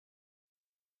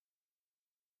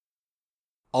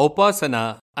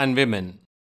Aupasana and women.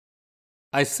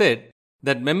 I said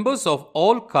that members of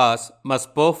all castes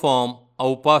must perform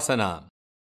Aupasana.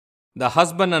 The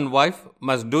husband and wife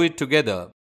must do it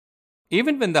together.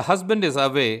 Even when the husband is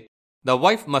away, the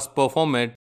wife must perform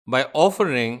it by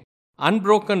offering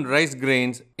unbroken rice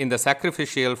grains in the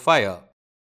sacrificial fire.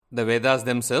 The Vedas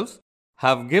themselves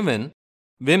have given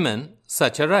women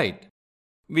such a right.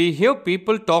 We hear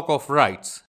people talk of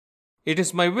rights. It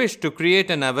is my wish to create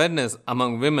an awareness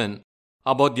among women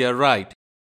about their right,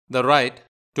 the right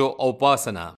to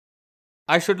Aupasana.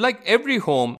 I should like every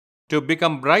home to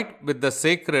become bright with the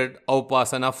sacred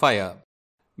Aupasana fire.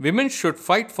 Women should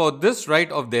fight for this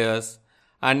right of theirs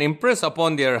and impress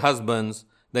upon their husbands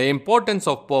the importance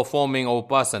of performing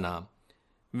Aupasana.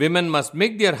 Women must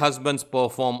make their husbands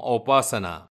perform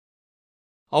Aupasana.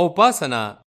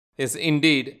 Aupasana is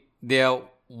indeed their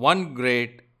one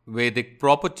great Vedic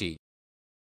property.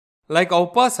 Like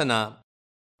Aupasana,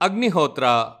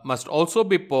 Agnihotra must also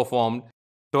be performed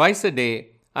twice a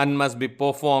day and must be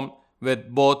performed with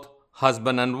both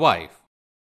husband and wife.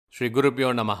 Shri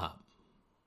Gurubhyo Namaha.